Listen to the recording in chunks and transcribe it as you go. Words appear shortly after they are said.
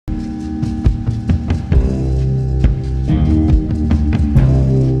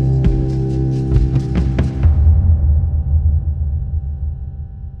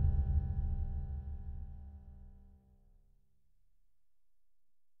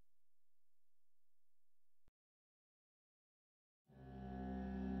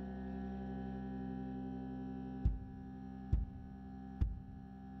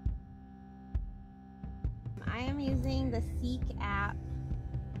I am using the Seek app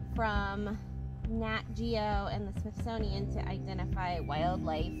from Nat Geo and the Smithsonian to identify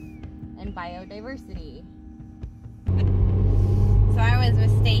wildlife and biodiversity. So I was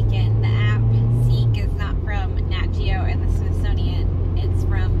mistaken. The app Seek is not from Nat Geo and the Smithsonian. It's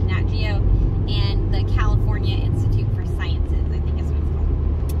from Nat Geo and the California Institute for Sciences, I think is what it's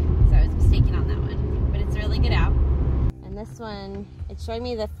called. So I was mistaken on that one. But it's a really good app. And this one, it's showing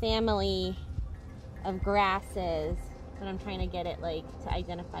me the family of grasses, but I'm trying to get it like to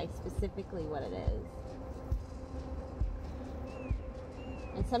identify specifically what it is.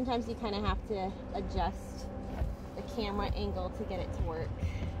 And sometimes you kind of have to adjust the camera angle to get it to work.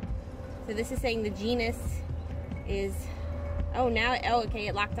 So this is saying the genus is, okay,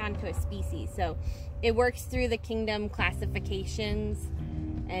 it locked on to a species. So it works through the kingdom classifications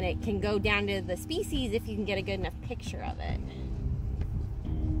and it can go down to the species if you can get a good enough picture of it.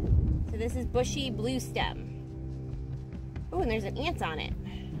 So this is bushy blue stem. Oh, and there's an ant on it.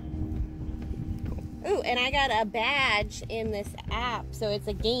 Ooh, and I got a badge in this app, so it's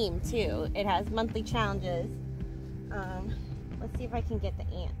a game too. It has monthly challenges. Let's see if I can get the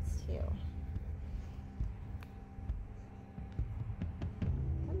ants too.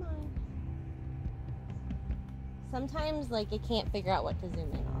 Come on. Sometimes, like, it can't figure out what to zoom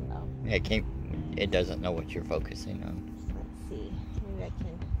in on though. Yeah, it doesn't know what you're focusing on. Let's see. Maybe I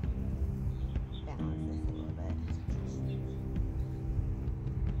can balance this a little bit.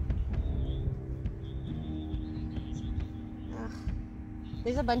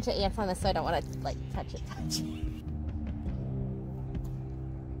 There's a bunch of ants on this, so I don't want to like touch it.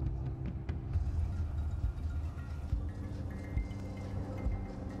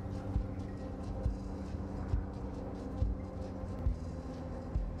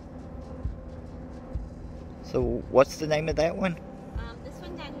 So what's the name of that one? This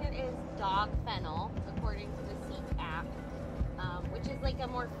one down here is dog fennel, according to the Seek app, which is like a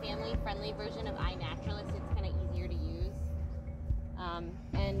more family-friendly version of iNaturalist. It's kind of easier to use.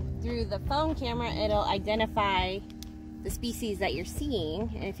 And through the phone camera, it'll identify the species that you're seeing.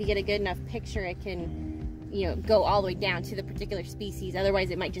 And if you get a good enough picture, it can, you know, go all the way down to the particular species.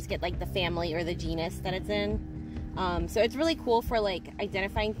 Otherwise, it might just get like the family or the genus that it's in. So it's really cool for like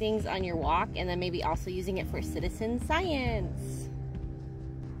identifying things on your walk and then maybe also using it for citizen science.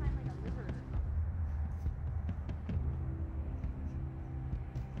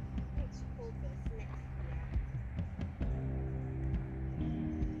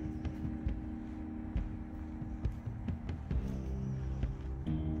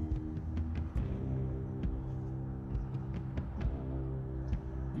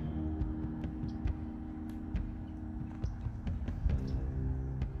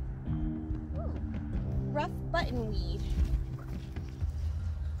 Rough buttonweed.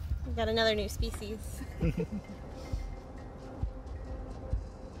 We've got another new species.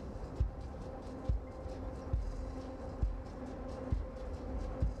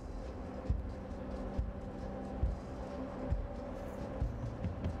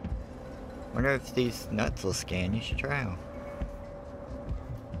 Wonder if these nuts will scan. You should try them.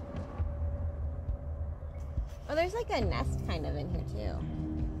 Oh, there's like a nest kind of in here too.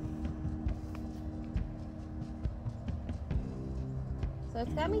 So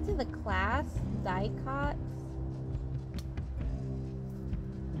it's got me to the class Dicots.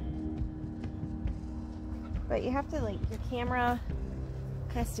 But you have to, like, your camera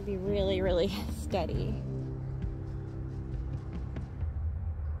has to be really, really steady.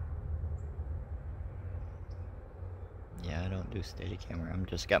 Yeah, I don't do steady camera. I'm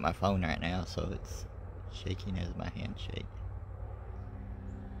just got my phone right now, so it's shaking as my hand shake.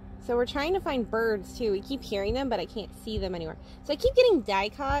 So we're trying to find birds too. We keep hearing them, but I can't see them anywhere. So I keep getting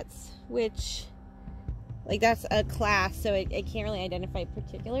dicots, which, like, that's a class, so it can't really identify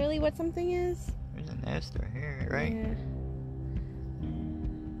particularly what something is. There's a nest right here, right? Yeah.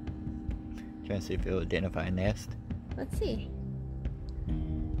 Trying to see if it'll identify a nest. Let's see.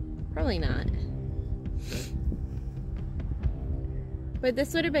 Probably not. But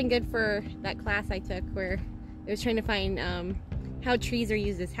this would have been good for that class I took where it was trying to find how trees are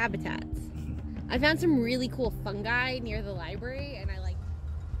used as habitats. I found some really cool fungi near the library, and I like.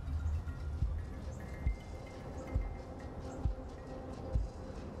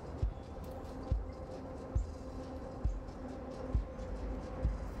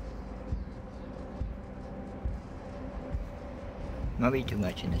 Might be too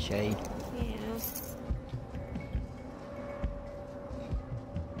much in the shade. Yeah.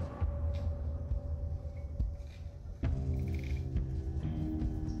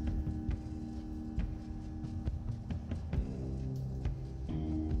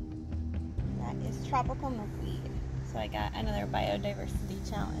 That is tropical milkweed. So I got another biodiversity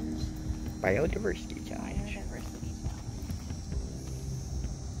challenge. Biodiversity challenge. Biodiversity challenge.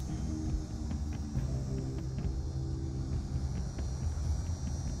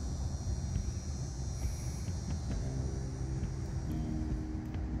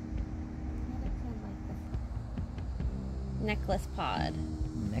 Necklace pod.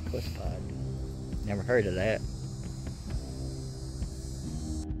 Necklace pod. Never heard of that.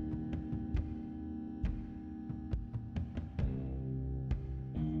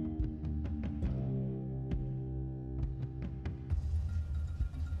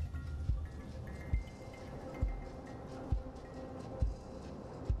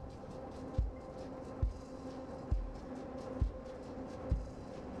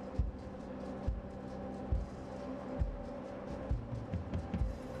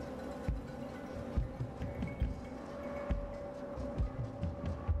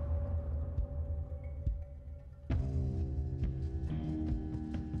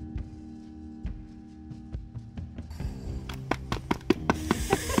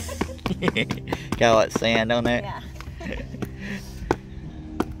 Got what, sand on that? Yeah.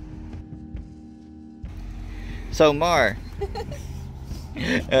 So Mar,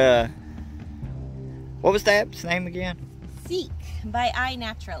 what was the app's name again? Seek by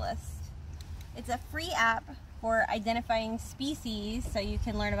iNaturalist. It's a free app for identifying species so you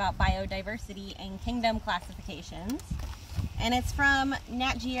can learn about biodiversity and kingdom classifications. And it's from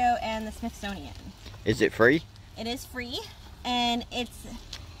Nat Geo and the Smithsonian. Is it free? It is free, and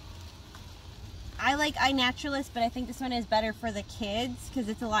I like iNaturalist, but I think this one is better for the kids because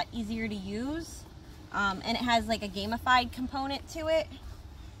it's a lot easier to use. And it has like a gamified component to it.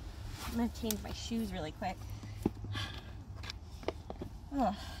 I'm gonna change my shoes really quick.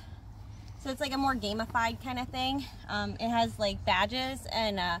 Ugh. So it's like a more gamified kind of thing. It has like badges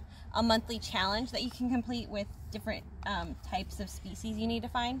and a monthly challenge that you can complete with different types of species you need to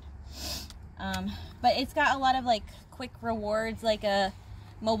find. But it's got a lot of like quick rewards, like a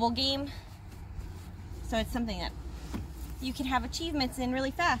mobile game. So it's something that you can have achievements in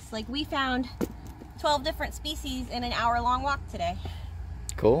really fast. Like we found 12 different species in an hour-long walk today.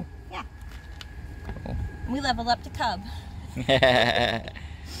 Cool. Yeah. Cool. We leveled up to cub.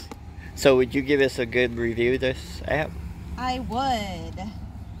 So would you give us a good review of this app? I would.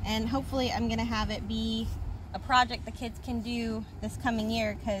 And hopefully I'm gonna have it be a project the kids can do this coming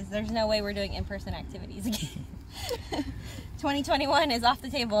year, because there's no way we're doing in-person activities again. 2021 is off the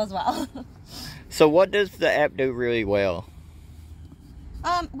table as well. So what does the app do really well?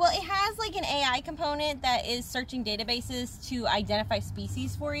 Well, it has like an AI component that is searching databases to identify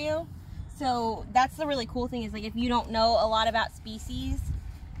species for you. So that's the really cool thing, is like if you don't know a lot about species,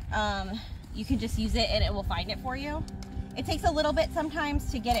 you can just use it and it will find it for you. It takes a little bit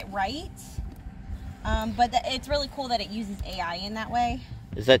sometimes to get it right, but it's really cool that it uses AI in that way.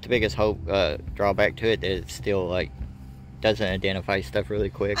 Is that the biggest drawback to it, that it still like doesn't identify stuff really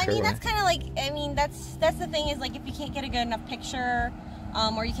quick? I mean, that's kind of like, I mean, that's the thing, is like if you can't get a good enough picture,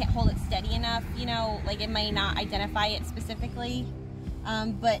 or you can't hold it steady enough, you know, like it may not identify it specifically,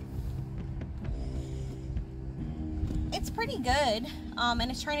 but it's pretty good,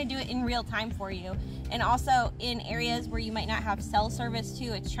 and it's trying to do it in real time for you. And also in areas where you might not have cell service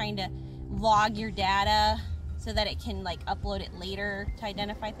too, it's trying to log your data so that it can like upload it later to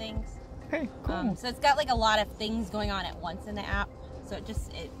identify things. Okay, cool. So it's got like a lot of things going on at once in the app, so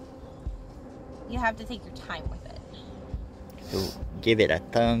you have to take your time with it. So give it a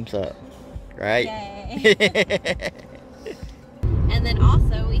thumbs up, right? Yay. And then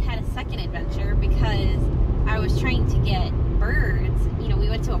also we had a second adventure, because I was trying to get birds. You know, we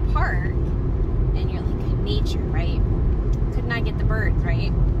went to a park, and you're like, nature, right? Could not get the birds,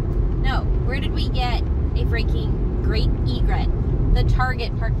 right? No, where did we get a freaking great egret? The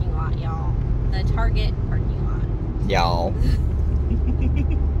Target parking lot, y'all. The Target parking lot. Y'all.